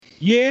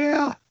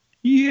Yeah,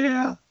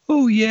 yeah,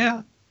 oh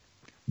yeah.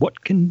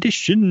 What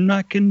condition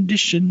my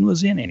condition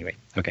was in. Anyway,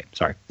 okay,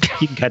 sorry.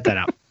 You can cut that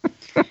out.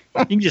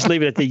 You can just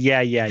leave it at the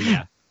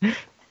yeah.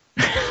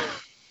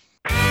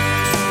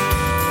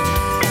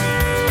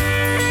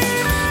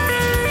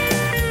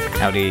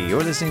 Howdy,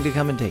 you're listening to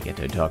Come and Take It,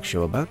 a talk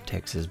show about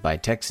Texas by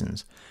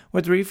Texans,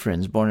 where three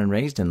friends born and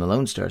raised in the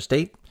Lone Star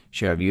State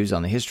share our views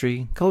on the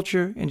history,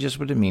 culture, and just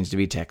what it means to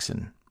be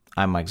Texan.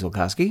 I'm Mike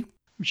Zolkowski.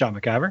 I'm Sean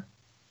McIver.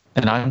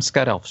 And I'm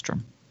Scott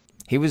Elfstrom.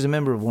 He was a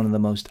member of one of the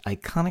most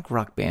iconic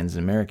rock bands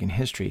in American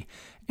history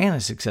and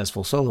a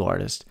successful solo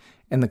artist,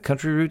 and the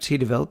country roots he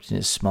developed in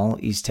his small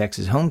East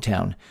Texas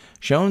hometown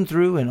shone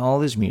through in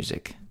all his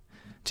music.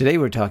 Today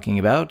we're talking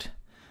about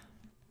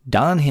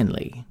Don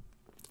Henley.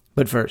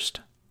 But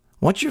first,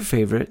 what's your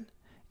favorite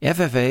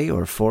FFA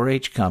or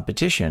 4-H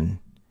competition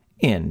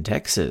in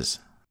Texas?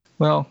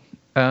 Well,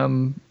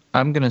 I'm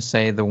going to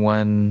say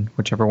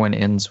whichever one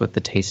ends with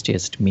the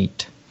tastiest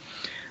meat.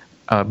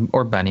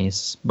 Or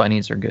bunnies.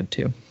 Bunnies are good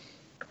too.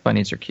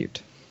 Bunnies are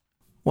cute.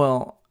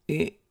 Well,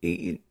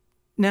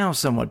 now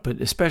somewhat, but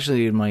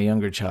especially in my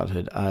younger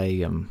childhood,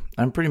 I'm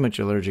pretty much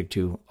allergic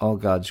to all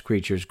God's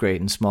creatures,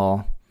 great and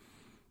small,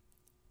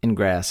 and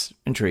grass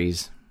and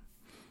trees.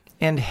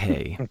 And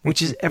hay,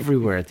 which is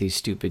everywhere at these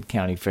stupid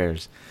county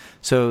fairs.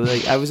 So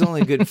I was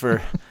only good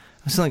for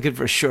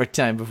a short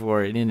time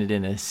before it ended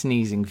in a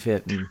sneezing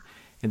fit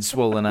and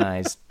swollen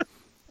eyes.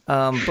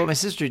 But my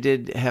sister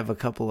did have a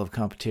couple of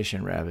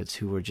competition rabbits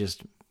who were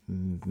just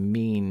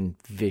mean,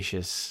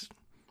 vicious,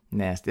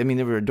 nasty. I mean,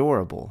 they were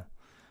adorable,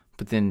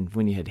 but then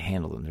when you had to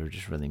handle them, they were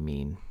just really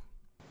mean.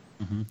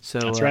 Mm-hmm. So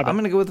I'm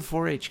going to go with the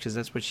 4-H because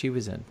that's what she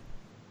was in.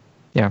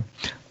 Yeah.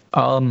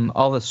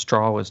 All the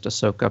straw was to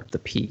soak up the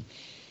pee.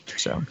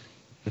 So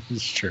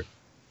it's true.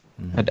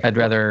 I'd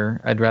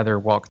rather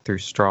walk through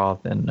straw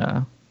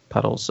than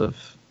puddles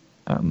of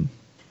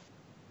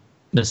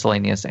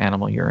miscellaneous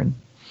animal urine.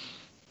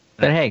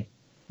 But hey,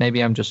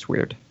 maybe I'm just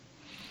weird.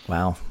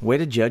 Wow, way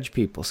to judge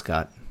people,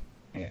 Scott.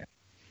 Yeah.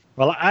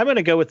 Well, I'm going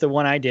to go with the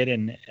one I did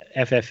in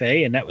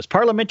FFA, and that was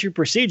parliamentary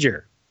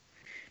procedure.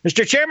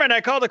 Mr. Chairman,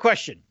 I call the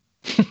question.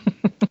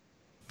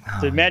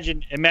 So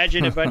imagine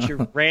a bunch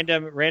of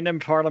random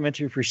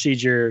parliamentary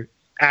procedure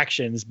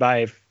actions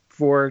by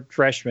 4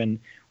 freshmen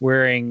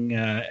wearing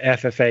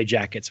FFA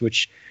jackets,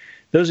 which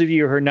those of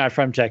you who are not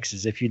from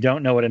Texas, if you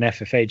don't know what an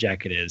FFA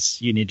jacket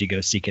is, you need to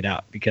go seek it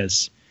out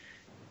because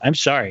I'm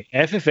sorry,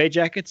 FFA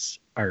jackets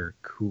are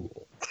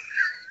cool.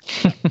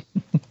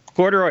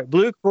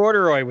 Blue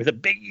corduroy with a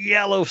big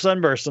yellow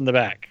sunburst on the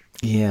back.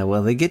 Yeah,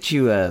 well, they get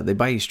you, they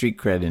buy you street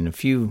cred in a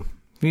few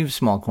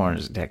small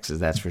corners of Texas,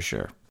 that's for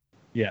sure.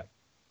 Yeah.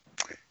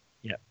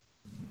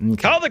 Okay.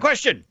 Call the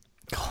question.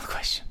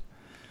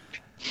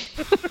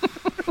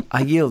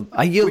 I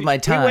yield my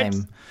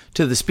time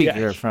to the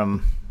speaker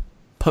from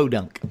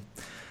Podunk.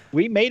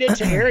 We made it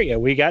to area.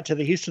 We got to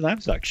the Houston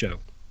Livestock Show.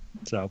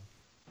 So,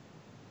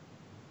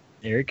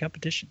 area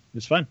competition. It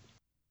was fun.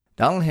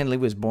 Donald Henley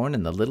was born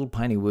in the Little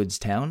Piney Woods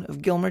town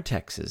of Gilmer,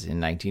 Texas in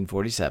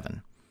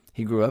 1947.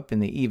 He grew up in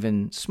the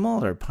even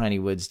smaller Piney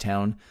Woods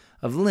town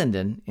of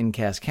Linden in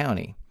Cass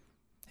County.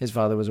 His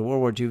father was a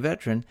World War II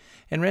veteran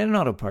and ran an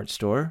auto parts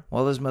store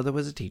while his mother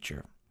was a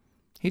teacher.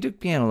 He took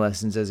piano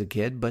lessons as a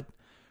kid, but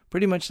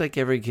pretty much like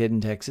every kid in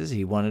Texas,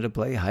 he wanted to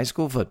play high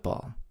school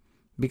football.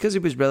 Because he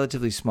was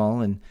relatively small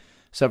and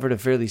suffered a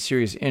fairly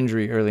serious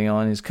injury early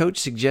on, his coach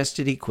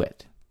suggested he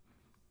quit.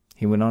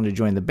 He went on to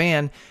join the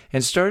band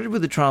and started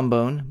with the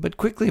trombone, but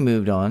quickly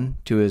moved on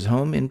to his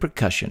home in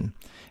percussion.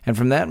 And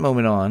from that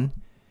moment on,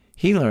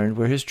 he learned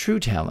where his true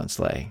talents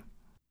lay.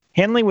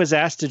 Henley was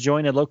asked to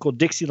join a local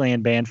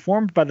Dixieland band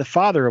formed by the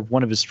father of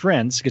one of his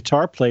friends,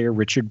 guitar player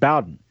Richard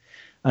Bowden.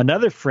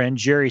 Another friend,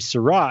 Jerry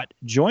Surratt,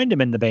 joined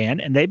him in the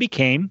band, and they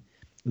became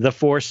the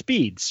Four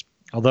Speeds,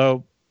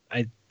 although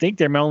I think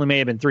there only may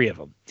have been 3 of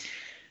them.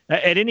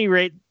 At any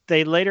rate,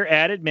 they later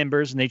added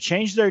members, and they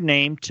changed their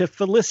name to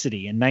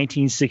Felicity in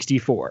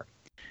 1964.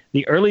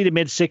 The early to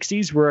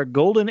mid-'60s were a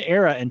golden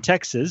era in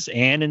Texas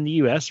and in the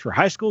U.S. for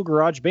high school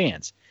garage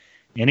bands.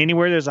 And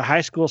anywhere there's a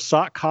high school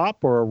sock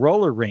hop or a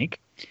roller rink,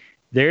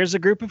 there's a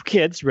group of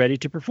kids ready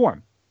to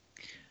perform.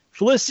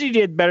 Felicity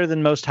did better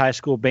than most high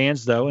school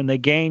bands, though, and they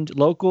gained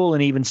local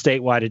and even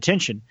statewide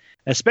attention,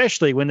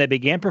 especially when they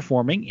began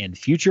performing in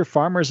Future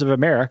Farmers of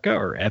America,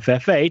 or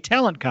FFA,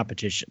 talent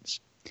competitions.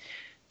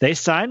 They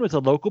signed with a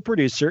local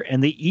producer,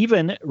 and they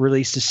even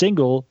released a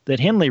single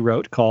that Henley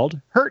wrote called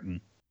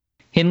Hurtin'.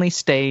 Henley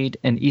stayed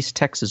an East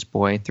Texas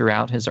boy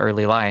throughout his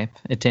early life,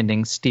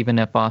 attending Stephen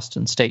F.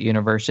 Austin State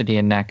University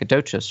in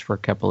Nacogdoches for a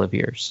couple of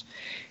years.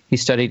 He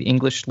studied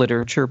English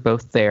literature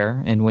both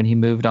there and when he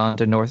moved on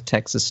to North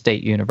Texas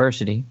State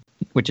University,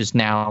 which is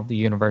now the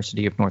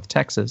University of North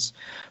Texas,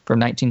 from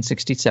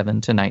 1967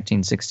 to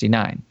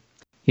 1969.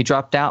 He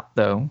dropped out,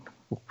 though,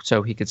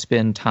 so he could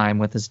spend time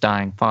with his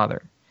dying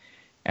father.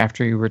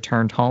 After he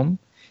returned home,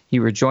 he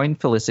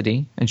rejoined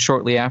Felicity, and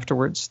shortly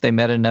afterwards, they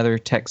met another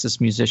Texas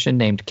musician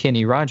named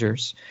Kenny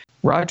Rogers,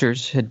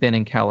 Rogers had been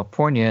in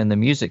California in the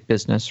music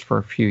business for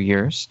a few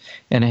years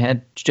and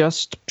had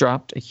just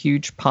dropped a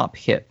huge pop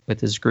hit with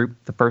his group,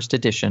 The First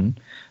Edition,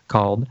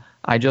 called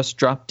I Just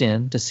Dropped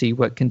In to See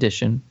What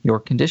Condition Your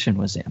Condition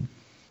Was In.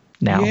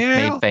 Now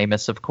made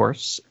famous, of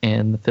course,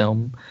 in the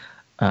film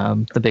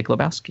The Big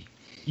Lebowski.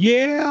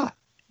 Yeah,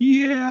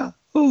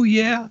 oh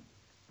yeah.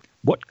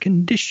 What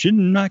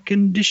condition my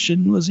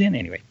condition was in.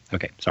 Anyway,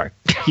 okay, sorry.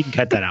 You can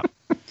cut that out.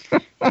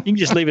 You can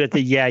just leave it at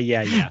the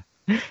yeah.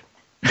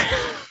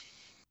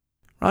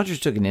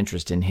 Rogers took an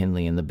interest in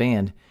Henley and the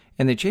band,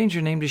 and they changed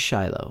their name to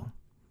Shiloh.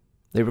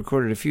 They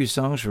recorded a few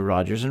songs for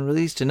Rogers and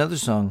released another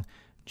song,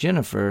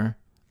 Jennifer,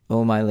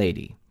 Oh My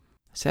Lady.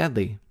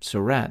 Sadly,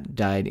 Surratt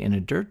died in a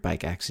dirt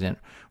bike accident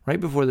right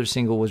before their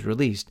single was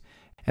released,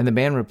 and the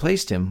band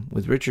replaced him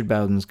with Richard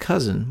Bowden's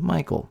cousin,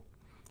 Michael.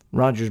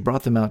 Rogers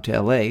brought them out to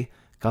L.A.,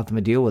 got them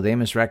a deal with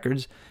Amos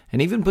Records,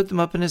 and even put them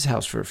up in his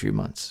house for a few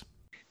months.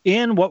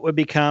 In what would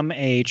become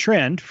a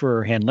trend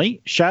for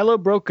Henley, Shiloh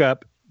broke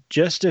up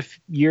just a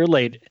year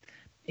later.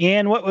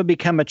 In what would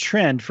become a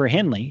trend for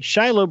Henley,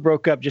 Shiloh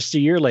broke up just a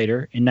year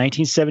later in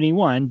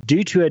 1971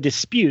 due to a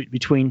dispute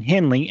between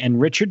Henley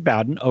and Richard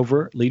Bowden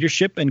over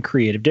leadership and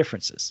creative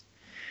differences.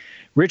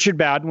 Richard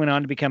Bowden went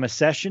on to become a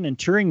session and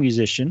touring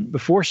musician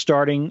before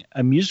starting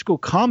a musical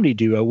comedy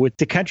duo with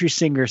the country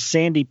singer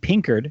Sandy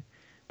Pinkard,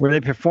 where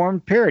they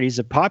performed parodies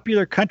of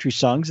popular country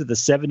songs of the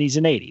 70s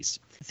and 80s.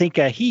 Think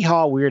a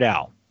hee-haw Weird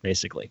Al,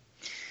 basically.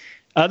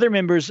 Other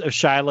members of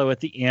Shiloh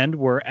at the end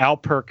were Al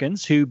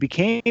Perkins, who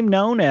became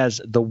known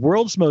as the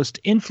world's most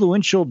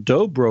influential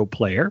dobro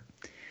player,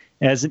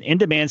 as an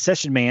in-demand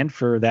session man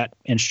for that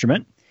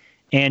instrument,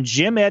 and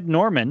Jim Ed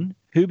Norman,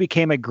 who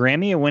became a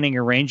Grammy-winning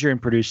arranger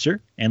and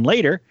producer, and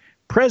later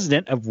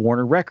president of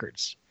Warner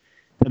Records.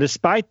 Now,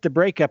 despite the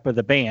breakup of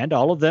the band,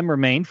 all of them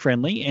remained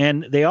friendly,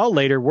 and they all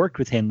later worked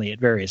with Henley at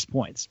various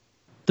points.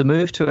 The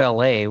move to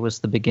L.A. was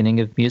the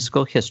beginning of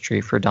musical history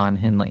for Don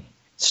Henley.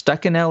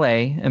 Stuck in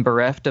L.A. and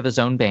bereft of his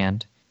own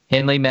band,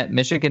 Henley met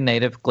Michigan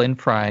native Glenn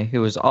Frey,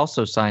 who was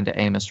also signed to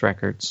Amos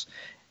Records,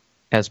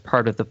 as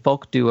part of the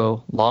folk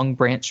duo Long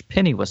Branch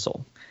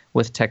Pennywhistle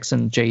with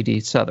Texan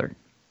J.D. Souther.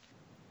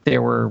 They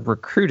were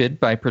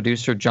recruited by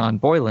producer John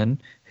Boylan,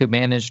 who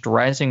managed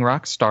rising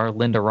rock star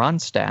Linda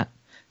Ronstadt,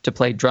 to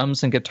play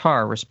drums and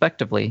guitar,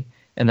 respectively,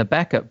 in the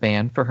backup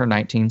band for her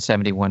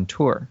 1971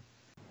 tour.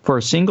 For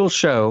a single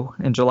show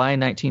in July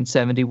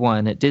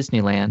 1971 at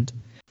Disneyland,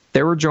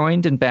 they were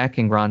joined in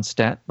backing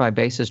Ronstadt by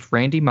bassist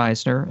Randy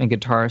Meisner and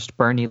guitarist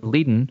Bernie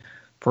Leadon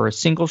for a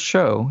single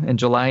show in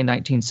July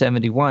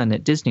 1971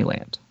 at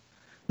Disneyland.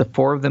 The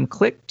four of them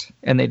clicked,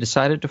 and they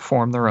decided to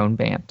form their own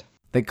band.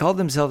 They called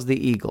themselves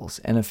the Eagles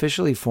and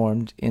officially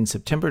formed in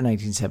September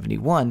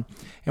 1971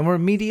 and were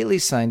immediately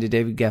signed to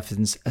David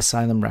Geffen's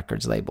Asylum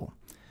Records label.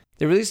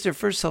 They released their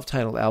first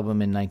self-titled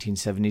album in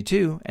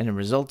 1972, and it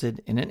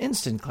resulted in an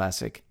instant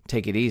classic,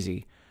 Take It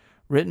Easy,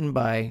 written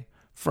by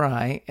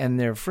Frey and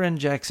their friend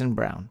Jackson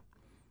Browne.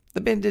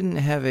 The band didn't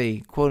have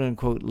a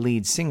quote-unquote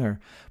lead singer,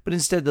 but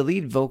instead the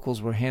lead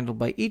vocals were handled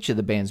by each of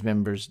the band's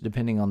members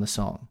depending on the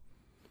song.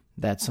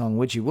 That song,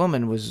 Witchy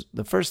Woman, was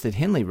the first that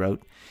Henley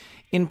wrote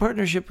in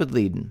partnership with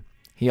Leadon.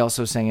 He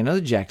also sang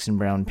another Jackson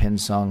Browne penned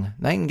song,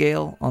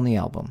 Nightingale, on the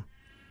album.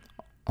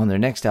 On their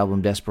next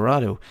album,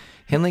 Desperado,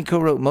 Henley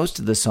co-wrote most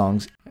of the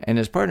songs, and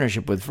his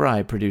partnership with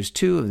Frey produced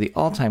two of the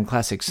all-time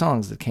classic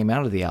songs that came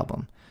out of the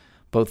album,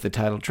 both the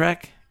title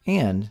track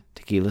and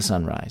Tequila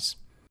Sunrise.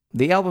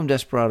 The album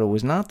Desperado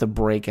was not the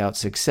breakout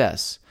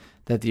success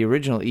that the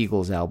original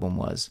Eagles album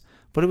was,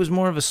 but it was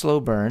more of a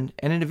slow burn,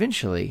 and it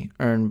eventually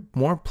earned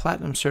more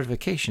platinum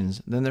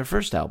certifications than their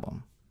first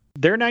album.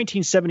 Their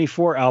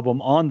 1974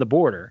 album, On the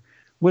Border,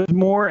 was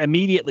more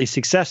immediately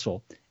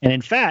successful, and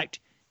in fact,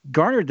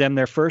 garnered them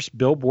their first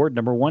Billboard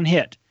 #1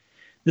 hit.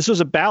 This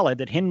was a ballad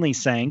that Henley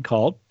sang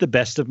called The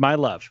Best of My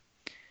Love.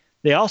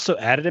 They also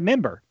added a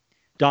member.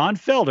 Don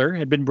Felder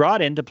had been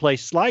brought in to play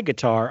slide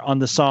guitar on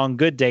the song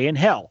Good Day in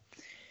Hell.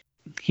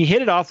 He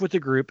hit it off with the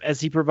group as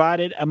he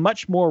provided a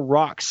much more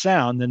rock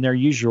sound than their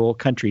usual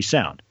country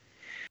sound.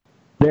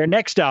 Their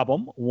next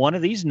album, One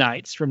of These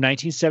Nights, from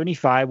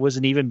 1975, was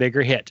an even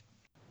bigger hit.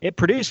 It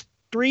produced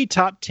 3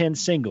 top 10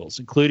 singles,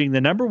 including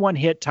the #1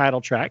 hit title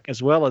track,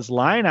 as well as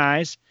Lion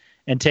Eyes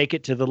and Take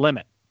It to the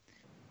Limit.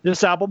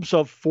 This album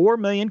sold 4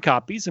 million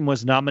copies and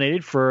was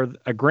nominated for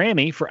a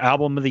Grammy for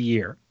Album of the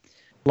Year.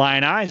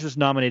 Lion Eyes was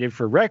nominated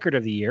for Record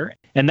of the Year,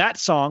 and that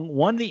song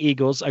won the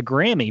Eagles a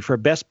Grammy for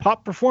Best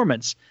Pop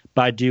Performance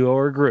by Duo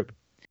or Group.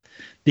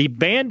 The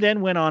band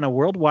then went on a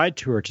worldwide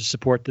tour to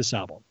support this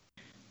album.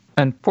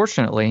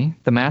 Unfortunately,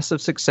 the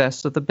massive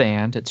success of the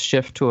band, its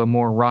shift to a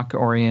more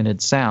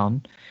rock-oriented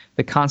sound,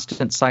 the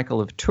constant cycle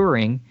of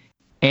touring,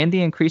 and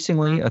the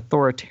increasingly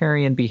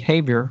authoritarian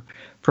behavior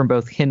from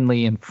both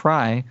Henley and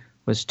Frey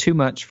was too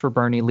much for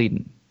Bernie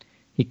Leadon.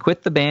 He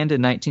quit the band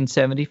in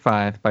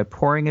 1975 by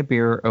pouring a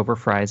beer over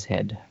Frey's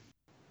head.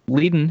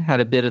 Leadon had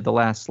a bit of the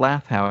last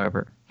laugh,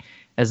 however.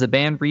 As the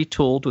band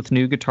retooled with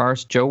new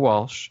guitarist Joe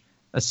Walsh,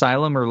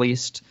 Asylum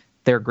released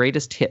their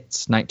greatest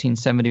hits,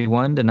 1971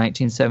 to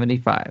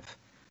 1975.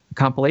 a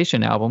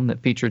compilation album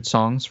that featured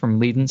songs from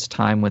Lydon's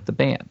time with the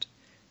band.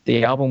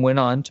 The album went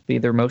on to be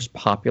their most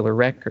popular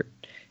record.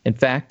 In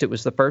fact, it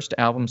was the first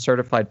album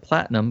certified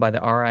platinum by the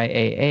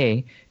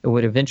RIAA. It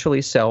would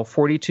eventually sell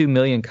 42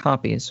 million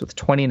copies, with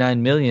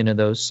 29 million of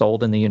those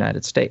sold in the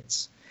United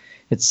States.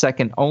 It's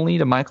second only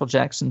to Michael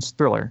Jackson's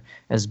Thriller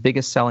as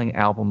biggest-selling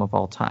album of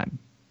all time.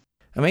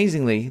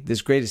 Amazingly,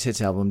 this greatest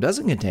hits album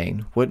doesn't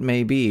contain what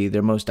may be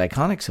their most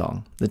iconic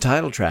song, the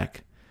title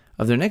track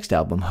of their next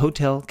album,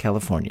 Hotel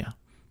California.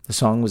 The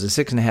song was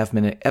a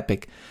 6.5-minute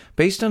epic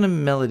based on a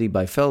melody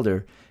by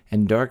Felder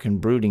and dark and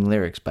brooding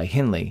lyrics by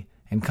Henley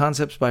and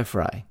concepts by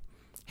Fry.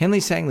 Henley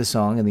sang the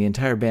song, and the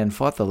entire band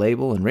fought the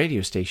label and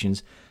radio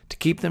stations to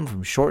keep them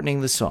from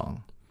shortening the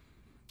song.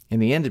 In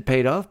the end, it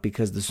paid off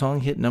because the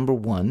song hit number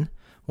 1,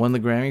 won the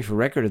Grammy for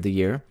Record of the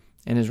Year,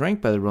 and is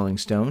ranked by the Rolling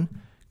Stone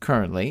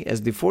currently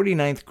as the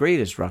 49th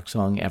greatest rock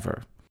song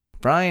ever.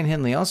 Fry and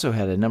Henley also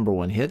had a number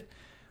 1 hit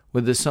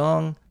with the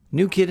song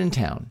New Kid in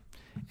Town,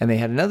 and they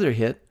had another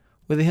hit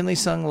with the Henley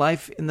sung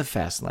Life in the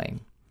Fast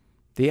Lane.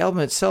 The album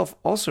itself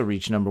also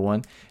reached number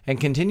 1 and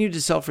continued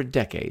to sell for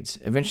decades,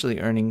 eventually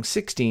earning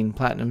 16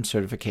 platinum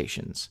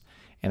certifications.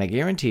 And I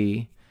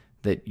guarantee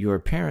that your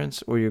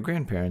parents or your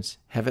grandparents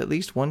have at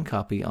least one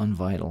copy on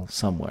vinyl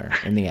somewhere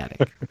in the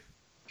attic.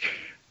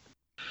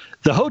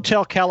 The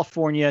Hotel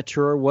California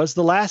tour was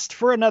the last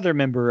for another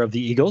member of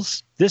the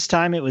Eagles. This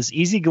time it was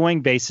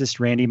easygoing bassist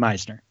Randy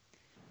Meisner.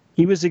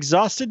 He was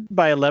exhausted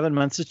by 11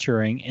 months of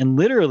touring and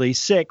literally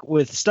sick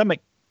with stomach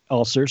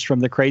ulcers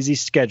from the crazy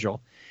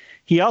schedule.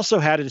 He also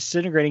had a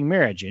disintegrating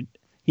marriage.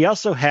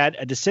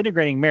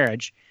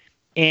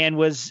 And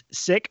was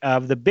sick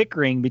of the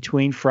bickering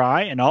between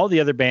Fry and all the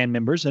other band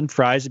members and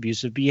Fry's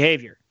abusive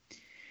behavior.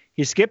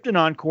 He skipped an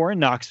encore in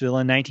Knoxville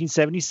in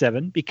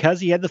 1977 because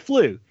he had the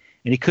flu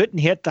and he couldn't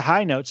hit the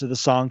high notes of the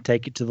song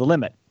Take It to the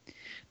Limit.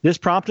 This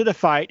prompted a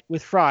fight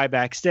with Fry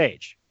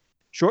backstage.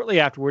 Shortly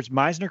afterwards,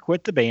 Meisner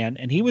quit the band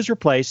and he was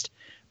replaced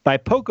by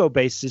Poco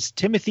bassist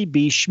Timothy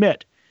B.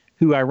 Schmidt,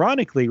 who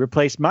ironically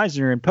replaced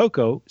Meisner in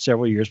Poco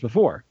several years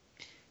before,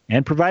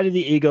 and provided the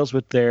Eagles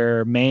with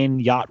their main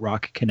yacht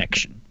rock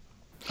connection.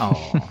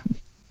 Oh.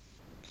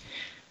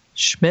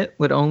 Schmidt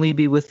would only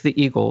be with the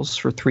Eagles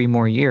for 3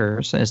 more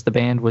years, as the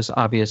band was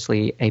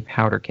obviously a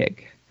powder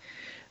keg.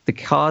 The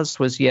cause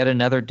was yet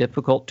another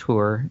difficult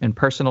tour and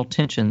personal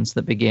tensions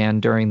that began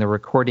during the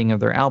recording of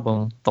their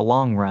album, The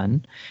Long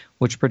Run,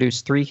 which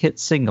produced 3 hit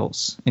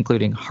singles,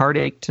 including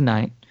Heartache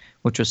Tonight,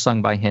 which was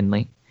sung by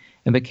Henley,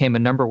 and became a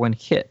number 1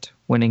 hit,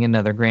 winning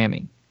another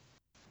Grammy.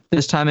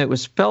 This time it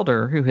was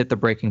Felder who hit the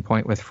breaking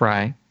point with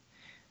Fry,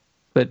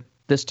 but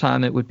this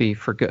time it would be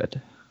for good.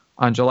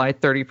 On July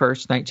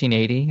 31st,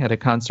 1980, at a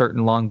concert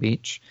in Long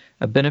Beach,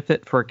 a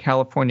benefit for a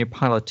California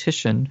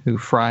politician who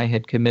Fry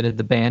had committed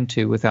the band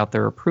to without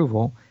their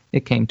approval,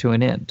 it came to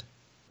an end.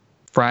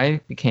 Fry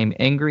became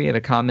angry at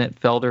a comment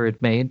Felder had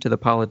made to the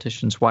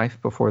politician's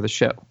wife before the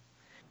show.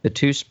 The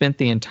two spent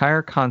the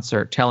entire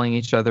concert telling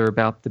each other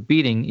about the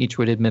beating each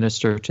would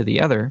administer to the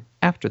other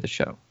after the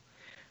show.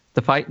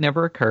 The fight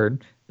never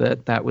occurred,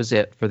 but that was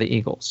it for the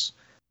Eagles.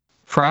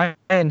 Fry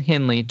and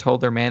Henley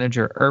told their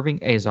manager Irving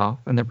Azoff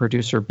and their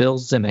producer Bill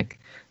Zimick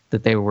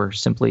that they were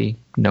simply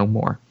no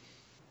more.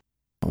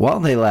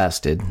 While they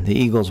lasted, the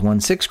Eagles won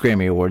 6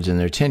 Grammy Awards in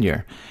their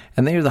tenure,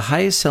 and they are the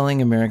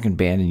highest-selling American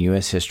band in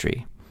U.S.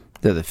 history.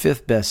 They're the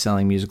 5th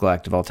best-selling musical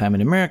act of all time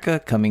in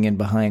America, coming in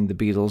behind the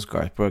Beatles,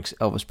 Garth Brooks,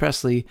 Elvis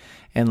Presley,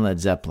 and Led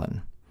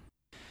Zeppelin.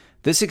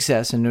 This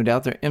success, and no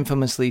doubt their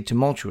infamously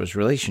tumultuous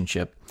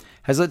relationship,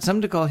 has led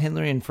some to call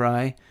Henley and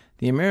Fry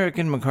the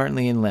American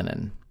McCartney and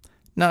Lennon.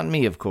 Not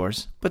me, of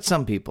course, but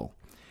some people.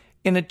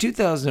 In a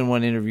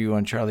 2001 interview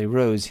on Charlie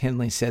Rose,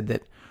 Henley said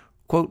that,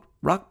 quote,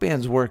 rock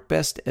bands work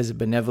best as a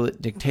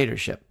benevolent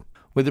dictatorship,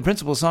 with the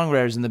principal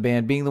songwriters in the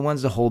band being the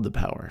ones to hold the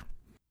power.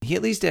 He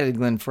at least added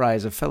Glenn Fry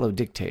as a fellow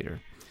dictator.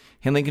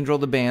 Henley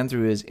controlled the band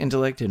through his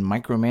intellect and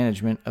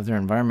micromanagement of their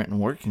environment and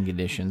working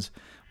conditions,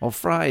 while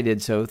Fry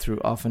did so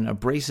through often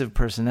abrasive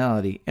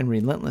personality and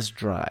relentless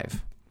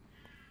drive.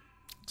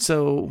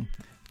 So,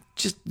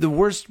 just the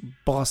worst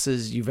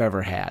bosses you've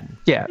ever had.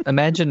 Yeah,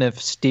 imagine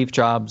if Steve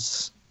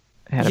Jobs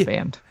had a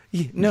band.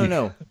 Yeah,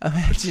 no.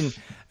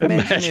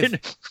 Imagine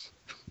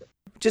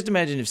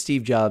if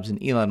Steve Jobs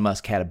and Elon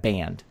Musk had a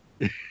band.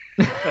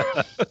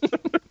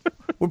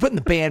 We're putting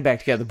the band back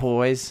together,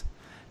 boys.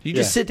 You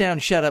just sit down,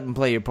 shut up, and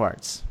play your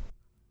parts.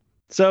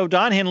 So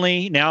Don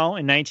Henley, now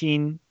in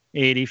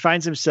 1980,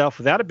 finds himself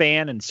without a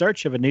band in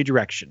search of a new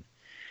direction.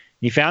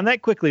 He found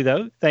that quickly,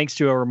 though, thanks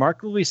to a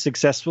remarkably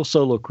successful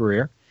solo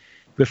career,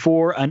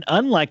 before an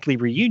unlikely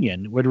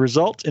reunion would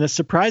result in a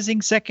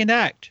surprising second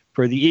act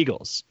for the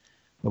Eagles.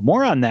 But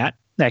more on that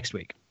next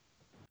week.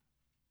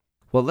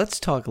 Well, let's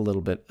talk a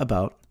little bit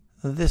about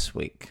this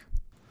week.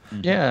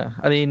 Yeah,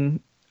 I mean,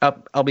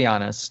 I'll be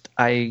honest.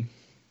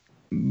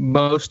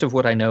 Most of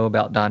what I know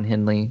about Don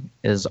Henley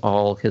is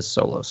all his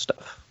solo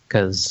stuff,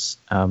 because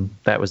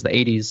that was the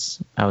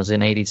 80s. I was an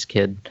 80s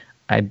kid.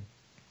 I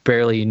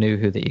barely knew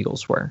who the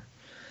Eagles were.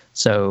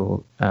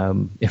 So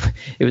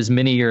it was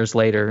many years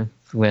later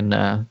when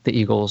the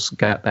Eagles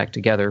got back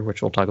together,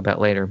 which we'll talk about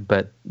later.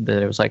 But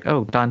that it was like,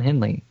 oh, Don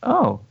Henley.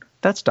 Oh,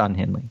 that's Don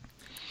Henley.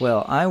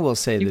 Well, I will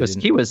say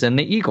He was in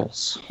the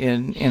Eagles.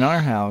 In our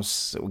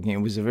house, it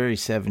was a very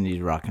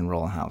 70s rock and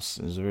roll house.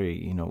 It was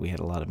very, we had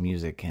a lot of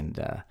music, and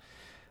there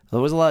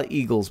was a lot of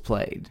Eagles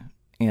played.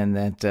 And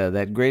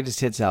that greatest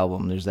hits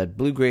album, there's that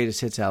blue greatest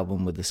hits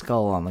album with the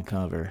skull on the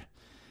cover,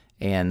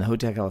 and the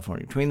Hotel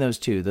California. Between those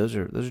two, those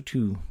are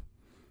two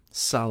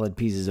solid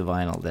pieces of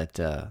vinyl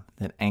that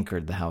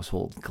anchored the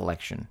household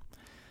collection.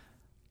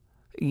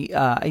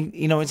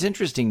 It's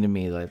interesting to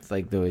me, though,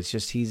 it's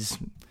just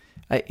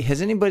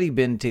has anybody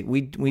been to?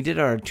 We did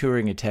our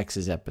touring of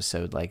Texas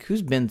episode. Like,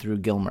 who's been through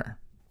Gilmer?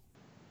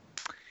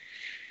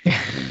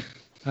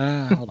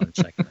 Hold on a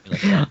second.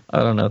 I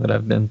don't know that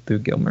I've been through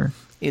Gilmer.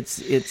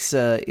 It's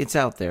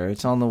out there.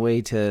 It's on the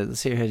way to.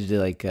 Let's say you're headed to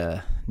like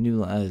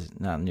New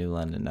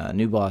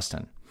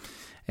Boston,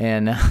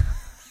 and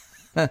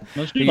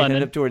you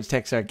head up towards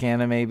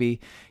Texarkana.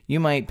 Maybe you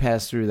might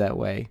pass through that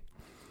way.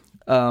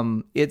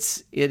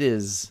 It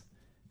is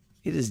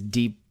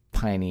deep,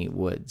 piney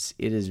woods.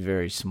 It is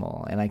very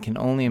small, and I can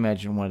only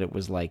imagine what it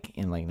was like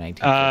in like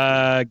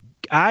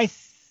 1950.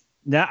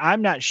 Now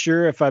I'm not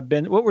sure if I've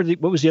been. What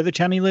was the other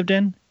town he lived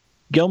in?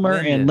 Gilmer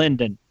and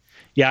Linden.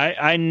 Yeah,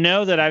 I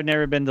know that I've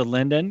never been to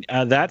Linden.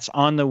 That's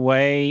on the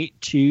way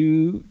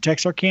to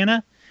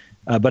Texarkana,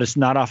 but it's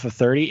not off of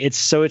 30.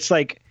 It's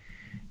like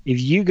if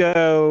you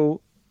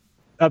go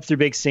up through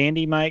Big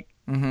Sandy, Mike,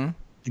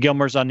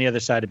 Gilmer's on the other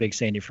side of Big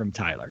Sandy from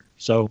Tyler.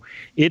 So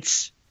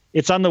it's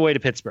on the way to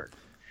Pittsburgh.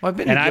 Well, I've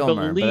been to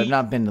Gilmer, but I've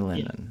not been to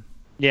Linden.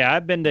 Yeah,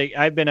 I've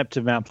been up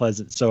to Mount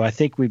Pleasant. So I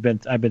think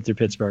I've been through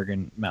Pittsburgh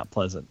and Mount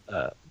Pleasant.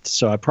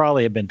 So I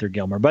probably have been through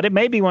Gilmer, but it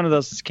may be one of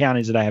those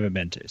counties that I haven't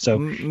been to. So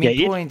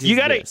you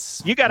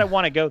gotta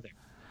want to go there.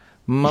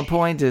 My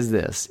point is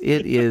this: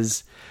 it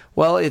is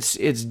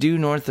it's due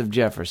north of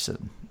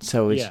Jefferson.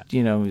 So it's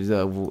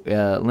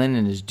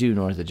Linden is due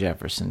north of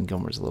Jefferson.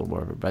 Gilmer's a little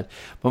more, but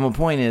my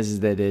point is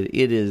that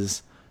it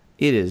is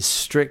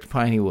strict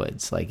piney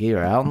woods. Like,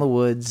 you're out in the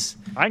woods,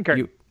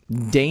 you're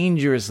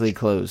dangerously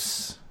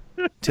close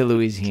to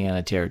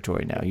Louisiana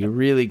territory now. You're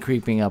really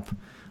creeping up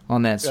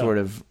on that sort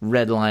of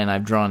red line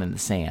I've drawn in the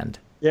sand.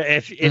 Yeah,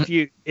 if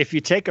you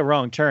take a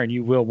wrong turn,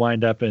 you will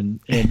wind up in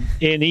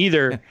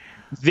either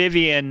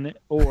Vivian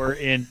or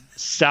in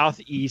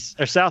southeast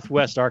or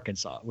southwest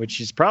Arkansas,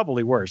 which is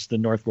probably worse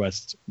than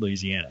northwest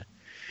Louisiana.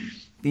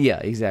 Yeah,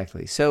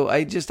 exactly. So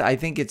I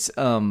think it's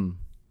his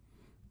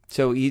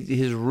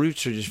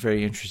roots are just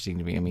very interesting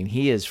to me. I mean,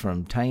 he is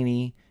from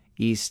tiny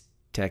East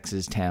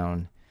Texas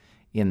town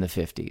in the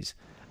 50s.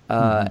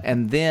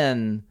 And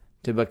then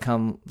to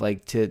become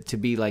like to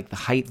be like the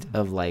height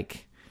of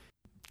like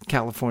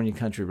California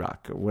country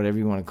rock or whatever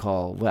you want to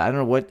call. Well, I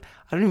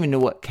don't even know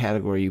what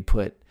category you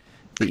put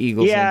the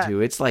Eagles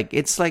into. It's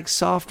like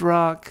soft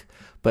rock,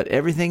 but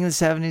everything in the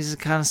 70s is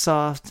kind of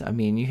soft. I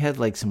mean, you had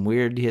like some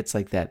weird hits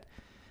like that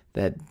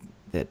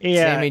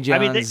Sammy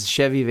John's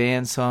Chevy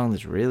Van song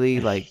that's really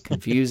like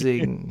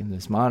confusing in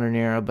this modern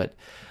era. But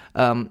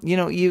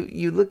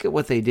you look at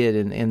what they did,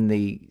 and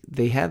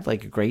they had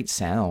like a great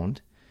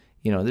sound.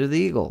 They're the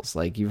Eagles.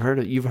 Like,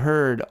 you've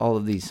heard all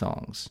of these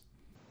songs.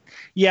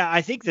 Yeah,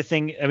 I think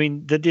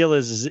the deal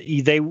is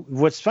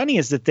what's funny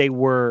is that they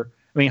were.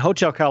 I mean,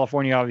 Hotel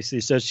California obviously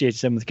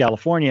associates them with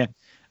California,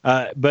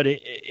 but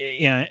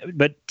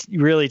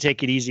really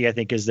Take It Easy, I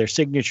think, is their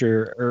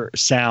signature or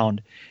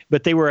sound.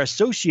 But they were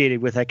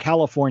associated with a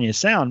California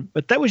sound,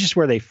 but that was just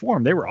where they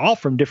formed. They were all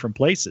from different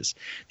places.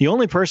 The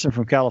only person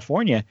from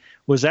California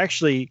was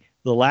actually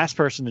the last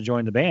person to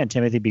join the band,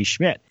 Timothy B.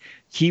 Schmidt.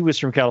 He was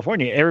from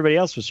California. Everybody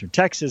else was from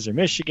Texas or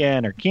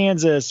Michigan or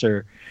Kansas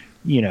or,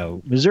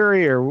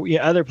 Missouri or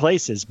other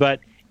places. But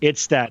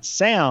it's that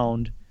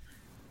sound.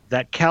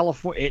 That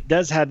California, it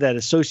does have that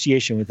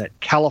association with that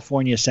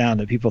California sound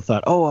that people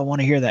thought, oh, I want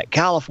to hear that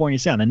California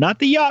sound, and not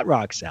the yacht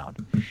rock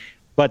sound,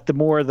 but the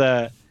more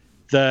the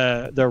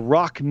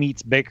rock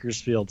meets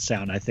Bakersfield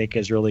sound. I think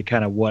is really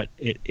kind of what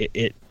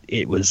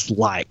it was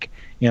like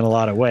in a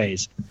lot of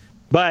ways.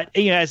 But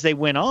as they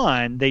went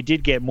on, they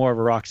did get more of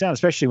a rock sound,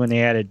 especially when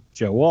they added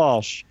Joe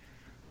Walsh.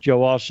 Joe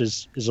Walsh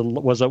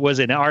was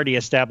an already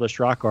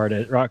established rock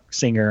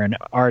singer and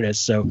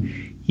artist, so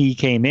he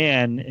came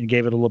in and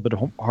gave it a little bit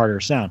harder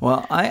sound.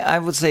 Well, I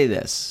would say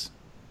this,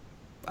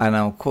 and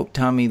I'll quote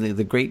Tommy Lee,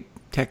 the great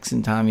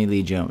Texan Tommy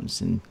Lee Jones,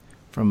 and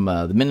from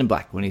the Men in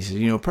Black, when he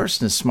says, a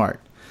person is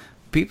smart.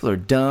 People are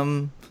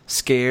dumb,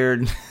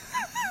 scared,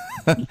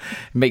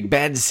 make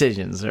bad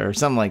decisions or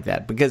something like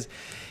that. Because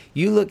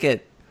you look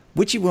at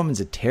Witchy Woman's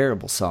a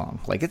terrible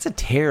song. Like, it's a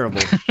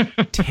terrible,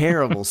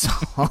 terrible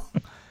song.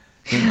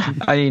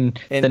 I mean,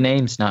 the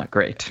name's not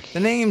great. The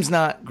name's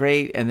not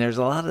great, and there's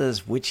a lot of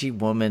this Witchy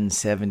Woman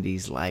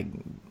 70s, like,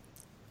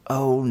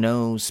 oh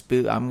no,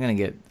 spook.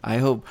 I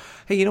hope,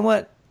 hey, you know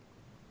what?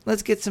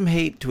 Let's get some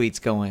hate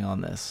tweets going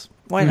on this.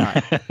 Why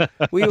not?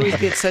 We always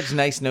get such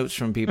nice notes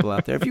from people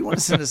out there. If you want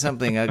to send us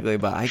something ugly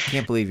about, I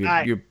can't believe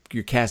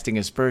you're casting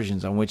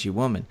aspersions on Witchy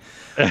Woman.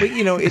 But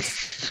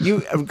it's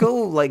you go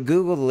like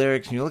Google the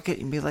lyrics and you look at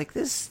it and be like,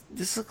 this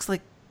looks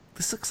like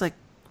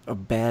a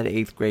bad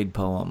 8th grade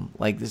poem.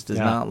 Like this does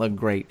not look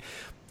great.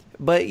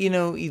 But they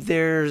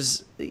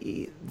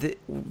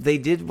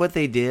did what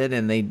they did,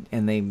 and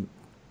they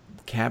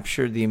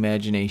captured the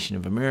imagination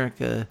of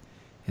America,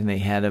 and they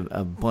had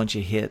a bunch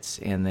of hits,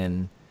 and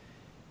then.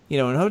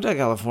 And Hotel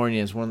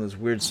California is one of those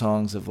weird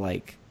songs of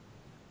like,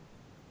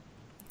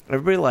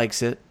 everybody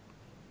likes it.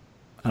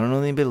 I don't know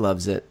if anybody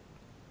loves it.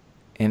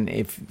 And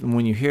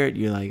when you hear it,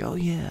 you're like, oh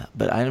yeah.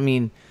 But I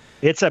mean,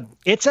 it's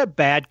a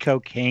bad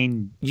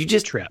cocaine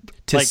trip.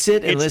 To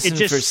sit and listen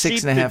for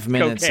 6.5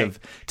 minutes sit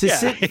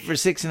for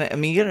 6.5. I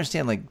mean, you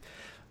understand, like,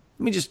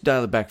 let me just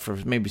dial it back for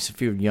maybe a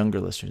few younger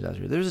listeners out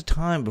there. There was a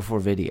time before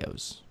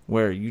videos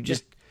where you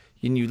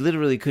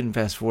literally couldn't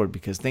fast forward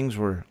because things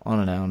were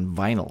on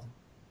vinyl.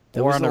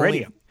 Or on the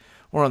radio.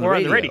 Or on the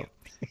radio.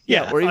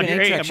 Yeah, or even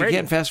 8-tracks. You radio.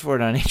 can't fast forward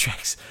on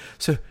 8-tracks.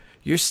 So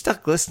you're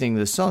stuck listening to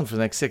the song for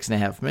the next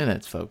 6.5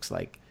 minutes, folks.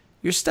 Like,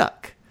 you're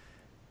stuck.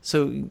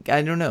 So,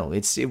 I don't know.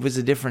 It was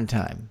a different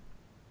time.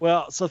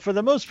 Well, so for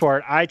the most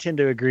part, I tend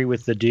to agree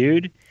with the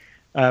dude.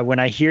 When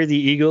I hear the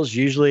Eagles,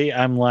 usually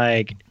I'm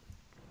like,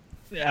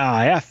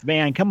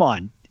 man, come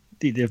on.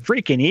 The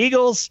freaking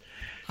Eagles.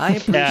 I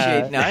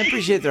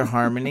appreciate their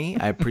harmony.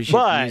 I appreciate the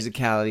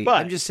musicality.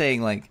 I'm just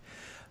saying, like,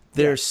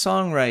 their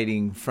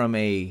songwriting from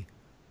a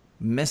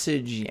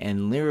message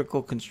and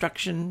lyrical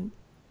construction,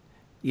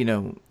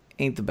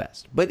 ain't the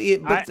best. But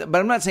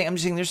I'm not saying. I'm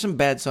just saying there's some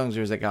bad songs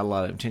that got a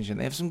lot of attention.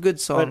 They have some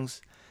good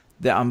songs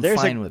that I'm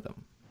fine with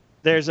them.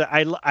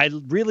 I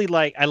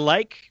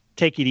like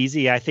Take It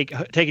Easy. I think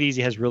Take It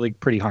Easy has really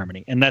pretty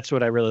harmony, and that's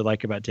what I really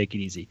like about Take It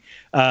Easy.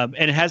 And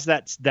it has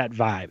that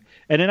vibe.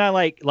 And then I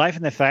like Life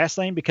in the Fast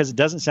Lane because it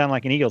doesn't sound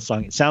like an Eagles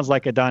song. It sounds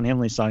like a Don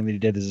Henley song that he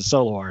did as a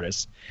solo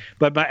artist.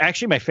 But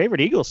my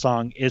favorite Eagles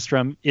song is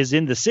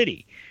In the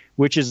City,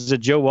 which is a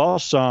Joe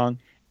Walsh song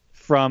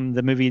from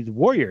the movie The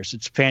Warriors.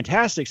 It's a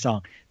fantastic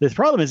song. The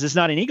problem is it's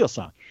not an Eagles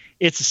song.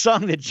 It's a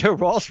song that Joe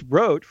Walsh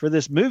wrote for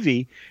this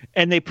movie,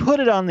 and they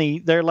put it on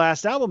their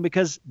last album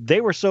because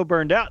they were so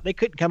burned out they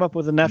couldn't come up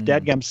with enough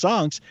dadgum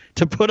songs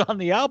to put on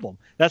the album.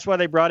 That's why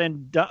they brought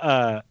in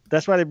Bob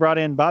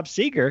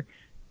Seger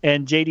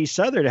and J.D.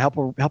 Souther to help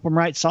them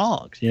write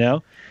songs.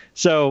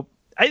 So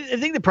I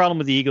think the problem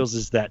with the Eagles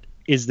is that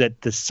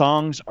the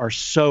songs are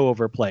so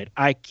overplayed.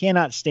 I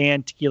cannot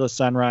stand Tequila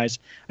Sunrise.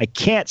 I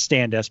can't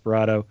stand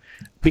Desperado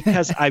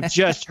because I've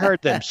just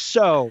heard them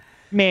so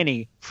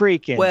many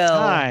freaking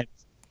times.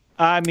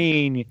 I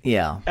mean,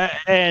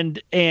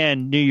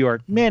 and New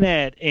York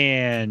Minute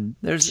and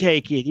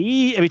Take It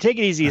Easy. I mean, Take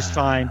It Easy is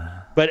fine,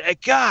 but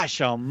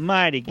gosh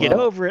almighty, get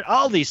over it.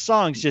 All these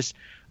songs just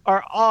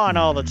are on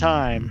all the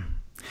time.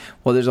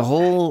 Well, there's a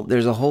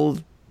whole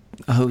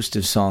host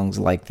of songs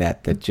like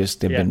that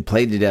just have been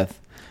played to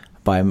death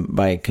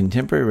by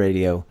contemporary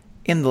radio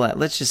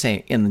let's just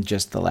say in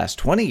just the last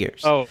 20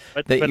 years. Oh,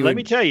 but let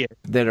me tell you,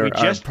 that are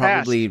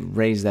probably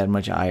raised that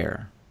much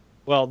ire.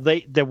 Well,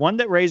 the one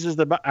that raises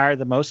the ire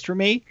the most for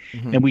me,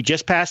 and we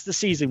just passed the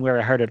season where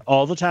I heard it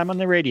all the time on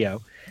the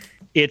radio,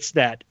 it's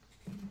that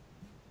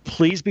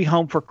Please Be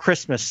Home for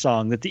Christmas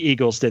song that the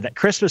Eagles did, that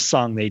Christmas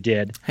song they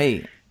did.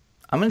 Hey,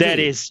 that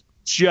is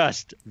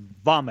just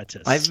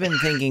vomitous. I've been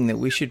thinking that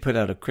we should put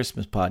out a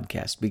Christmas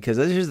podcast because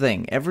here's the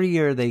thing. Every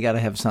year they got to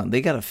have something.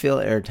 They got to fill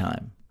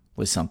airtime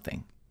with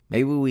something.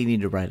 Maybe we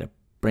need to write a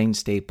Brain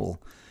Staple,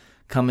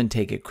 Come and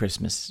Take It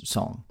Christmas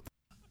song.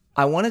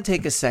 I want to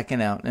take a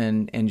second out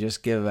and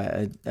just give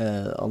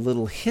a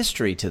little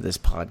history to this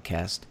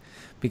podcast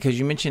because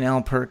you mentioned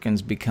Al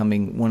Perkins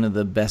becoming one of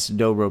the best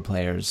dobro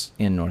players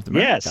in North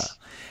America. Yes.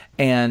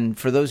 And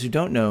for those who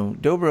don't know,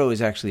 dobro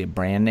is actually a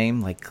brand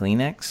name like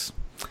Kleenex,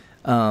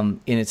 and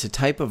it's a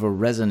type of a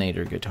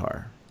resonator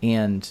guitar.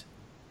 And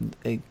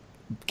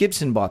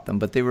Gibson bought them,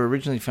 but they were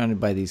originally founded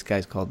by these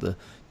guys called the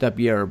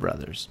Dapiera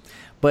brothers.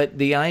 But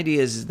the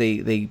idea is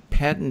they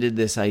patented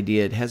this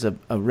idea. It has a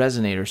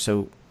resonator,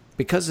 so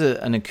because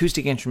an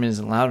acoustic instrument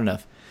isn't loud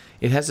enough,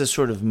 it has this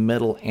sort of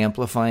metal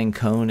amplifying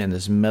cone and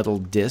this metal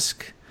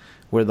disc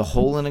where the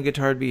hole in a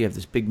guitar would be. You have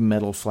this big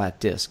metal flat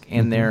disc.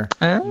 And they're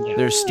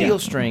steel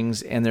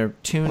strings, and they're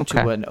tuned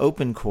to an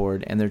open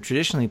chord, and they're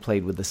traditionally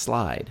played with a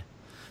slide.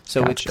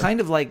 So it's kind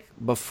of like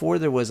before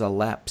there was a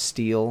lap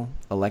steel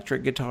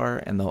electric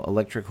guitar and the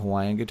electric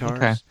Hawaiian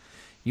guitars,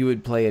 you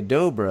would play a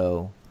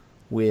dobro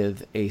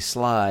with a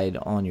slide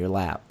on your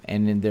lap,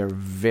 and then they're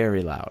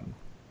very loud.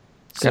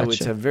 So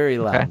it's a very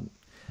loud.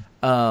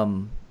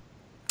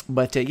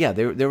 But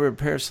there were a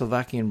pair of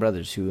Slovakian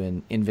brothers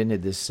who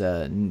invented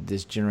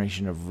this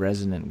generation of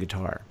resonant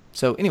guitar.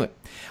 So anyway,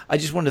 I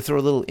just wanted to throw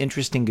a little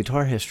interesting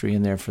guitar history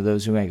in there for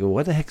those who might go,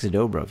 "What the heck's a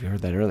dobro?" If you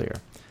heard that earlier,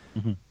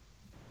 you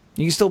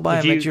can still buy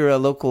them at your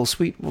local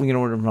You can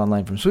order them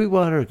online from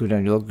Sweetwater. Or go down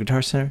to your local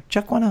guitar center,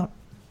 check one out.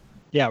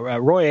 Yeah,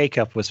 Roy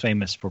Acuff was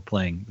famous for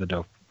playing the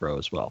dobro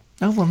as well.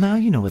 Oh, well, now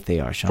you know what they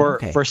are, Sean.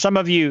 For some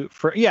of you,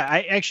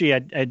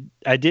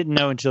 I didn't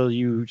know until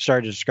you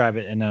started to describe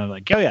it, and I'm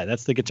like, oh yeah,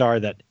 that's the guitar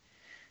that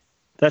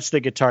has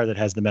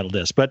the metal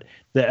disc. But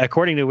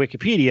according to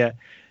Wikipedia,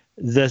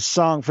 the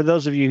song, for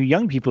those of you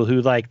young people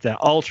who like the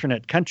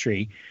alternate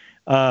country,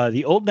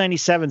 the old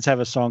 97s have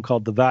a song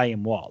called The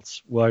Volume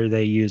Waltz, where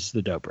they use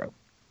the dobro.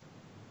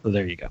 So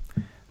there you go.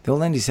 The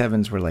old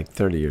 97s were like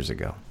 30 years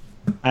ago.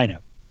 I know.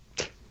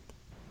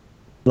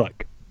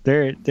 Look,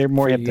 they're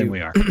more hip than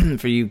we are.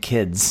 For you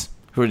kids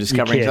who are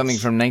discovering something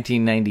from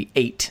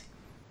 1998.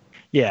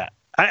 Yeah.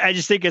 I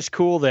just think it's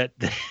cool that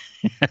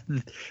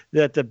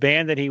that the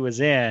band that he was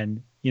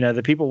in,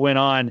 the people went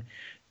on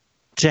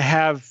to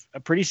have a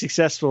pretty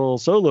successful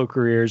solo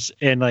careers,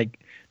 and like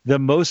the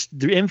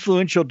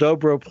influential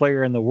dobro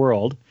player in the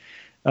world,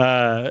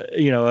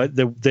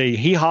 the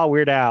Hee Haw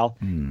Weird Al,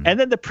 and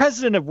then the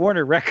president of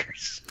Warner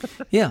Records.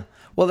 Yeah.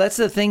 Well, that's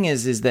the thing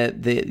is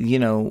that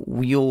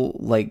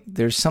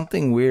there's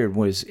something weird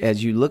was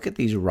as you look at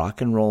these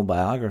rock and roll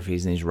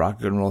biographies and these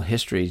rock and roll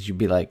histories, you'd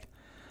be like,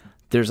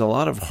 there's a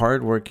lot of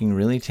hardworking,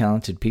 really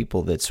talented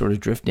people that sort of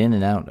drift in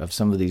and out of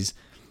some of these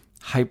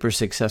hyper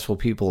successful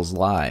people's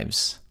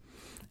lives.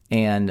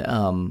 And,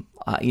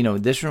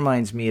 this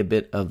reminds me a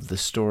bit of the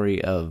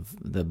story of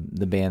the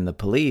band The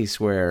Police,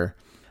 where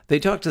they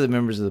talked to the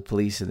members of the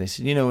Police and they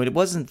said, it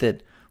wasn't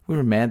that we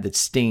were mad that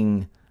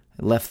Sting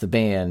left the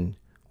band.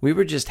 We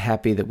were just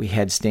happy that we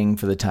had Sting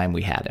for the time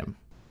we had him,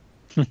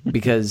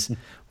 because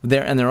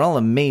they're all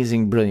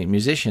amazing, brilliant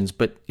musicians.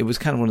 But it was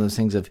kind of one of those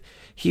things of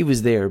he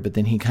was there, but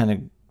then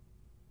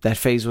that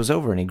phase was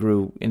over and he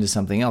grew into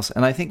something else.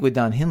 And I think with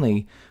Don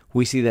Henley,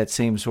 we see that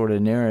same sort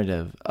of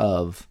narrative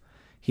of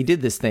he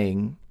did this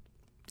thing,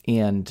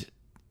 and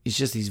it's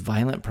just these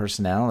violent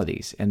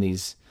personalities and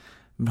these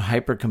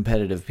hyper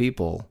competitive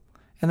people,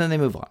 and then they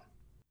move on.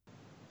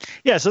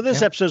 Yeah. So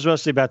this episode is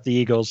mostly about the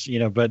Eagles,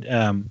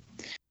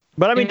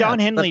 But I mean, Don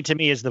Henley to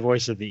me is the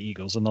voice of the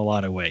Eagles in a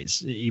lot of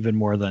ways, even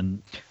more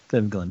than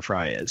Glenn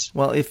Fry is.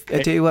 Well, I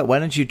tell you what, why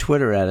don't you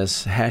Twitter at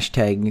us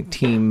hashtag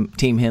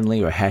Team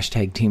Henley or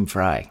hashtag Team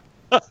Fry?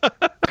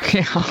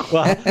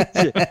 Well,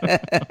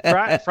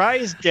 Fry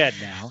is dead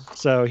now,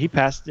 so he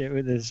passed it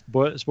with his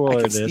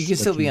spoiler. You can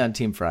still be on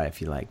Team Fry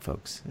if you like,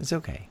 folks. It's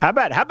okay. How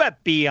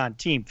about be on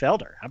Team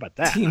Felder? How about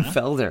that? Team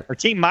Felder or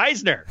Team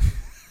Meisner?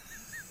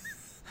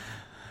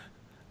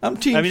 I'm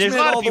Team Schmidt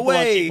all the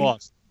way.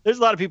 There's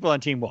a lot of people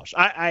on Team Walsh.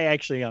 I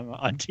actually am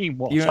on Team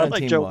Walsh. You're I on like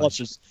Team Joe Walsh.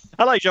 Walsh's.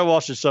 I like Joe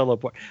Walsh's solo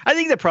part. I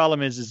think the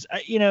problem is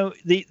you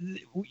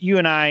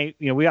and I,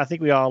 I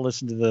think we all have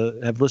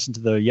listened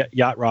to the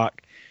Yacht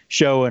Rock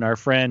show, and our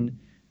friend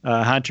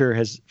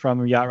Hunter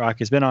from Yacht Rock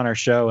has been on our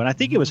show, and I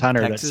think it was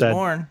Hunter that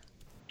said,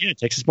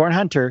 Texas-born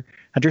Hunter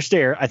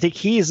Stair. I think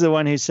he's the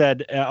one who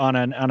said on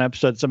an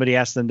episode, somebody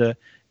asked them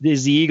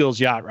is the Eagles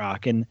Yacht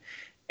Rock, and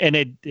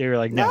they were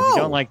like, no, we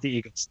don't like the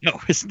Eagles. No,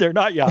 they're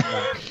not Yacht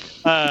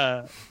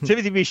Rock.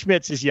 Timothy B.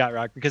 Schmitz is Yacht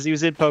Rock because he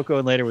was in Poco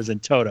and later was in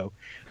Toto.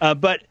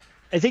 But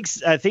I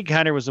think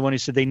Hunter was the one who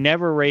said they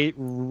never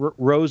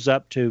rose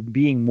up to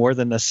being more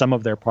than the sum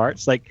of their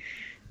parts. Like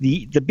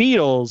the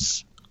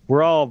Beatles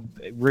were all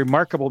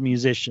remarkable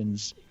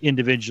musicians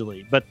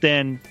individually, but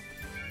then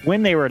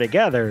when they were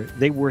together,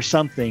 they were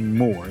something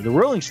more. The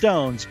Rolling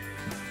Stones,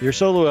 their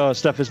solo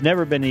stuff has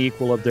never been the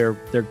equal of their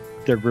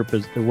group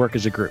as their work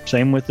as a group.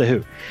 Same with the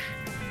Who.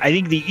 I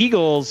think the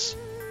Eagles,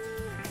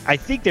 I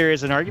think there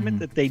is an argument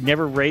that they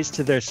never raised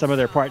to their sum of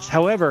their parts.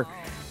 However,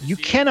 you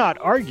cannot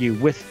argue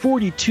with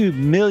 42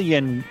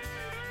 million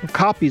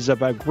copies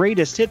of a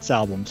greatest hits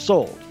album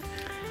sold.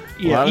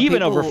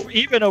 Even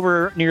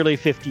over nearly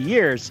 50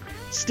 years,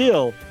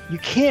 still you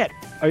can't.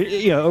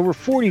 Over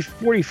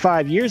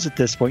 45 years at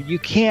this point, you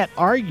can't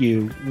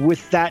argue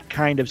with that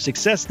kind of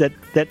success that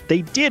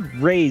they did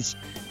raise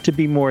to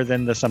be more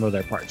than the sum of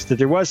their parts. That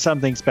there was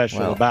something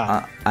special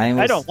about.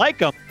 I don't like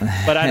them,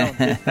 but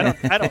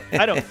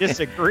I don't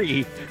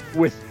disagree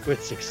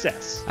with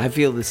success. I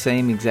feel the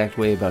same exact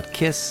way about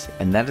Kiss,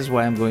 and that is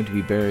why I'm going to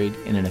be buried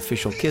in an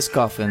official Kiss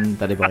coffin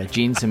that I bought at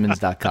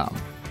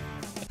GeneSimmons.com.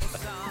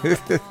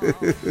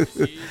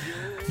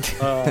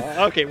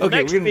 Okay. Well,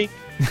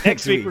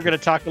 next week we're going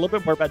to talk a little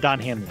bit more about Don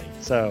Henley.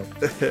 So.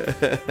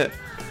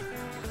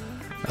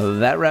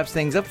 That wraps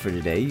things up for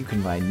today. You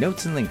can find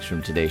notes and links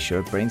from today's show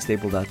at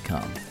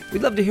brainstable.com.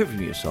 We'd love to hear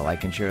from you, so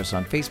like and share us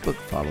on Facebook,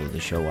 follow the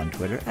show on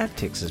Twitter at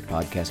Texas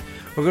Podcast,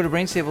 or go to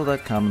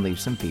brainstable.com and leave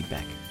some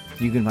feedback.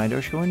 You can find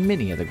our show and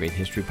many other great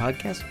history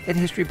podcasts at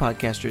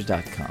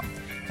historypodcasters.com.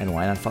 And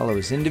why not follow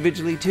us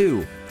individually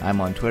too?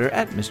 I'm on Twitter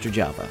at Mr.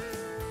 Java.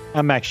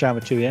 I'm Max Shaw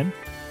with 2N.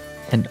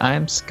 And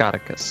I'm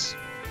Scotticus.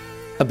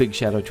 A big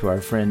shout out to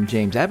our friend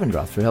James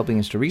Abendroth for helping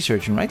us to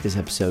research and write this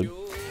episode,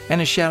 and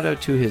a shout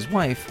out to his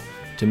wife,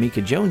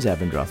 Tamika Jones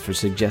Abendroth, for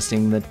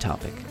suggesting the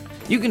topic.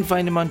 You can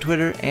find him on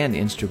Twitter and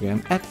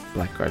Instagram at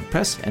Blackguard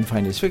Press, and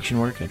find his fiction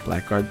work at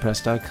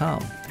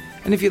blackguardpress.com.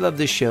 And if you love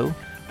this show,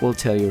 well,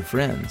 tell your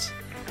friends.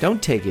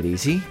 Don't take it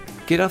easy.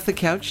 Get off the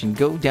couch and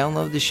go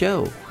download the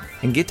show.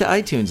 And get to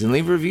iTunes and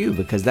leave a review,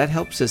 because that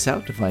helps us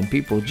out to find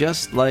people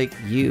just like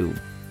you.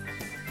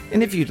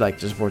 And if you'd like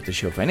to support the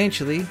show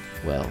financially,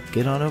 well,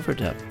 get on over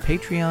to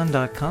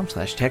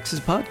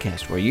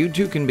patreon.com/TexasPodcast, where you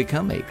too can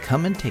become a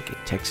Come and Take It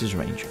Texas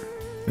Ranger.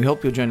 We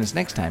hope you'll join us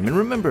next time. And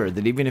remember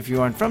that even if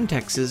you aren't from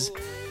Texas,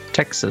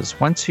 Texas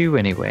wants you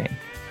anyway.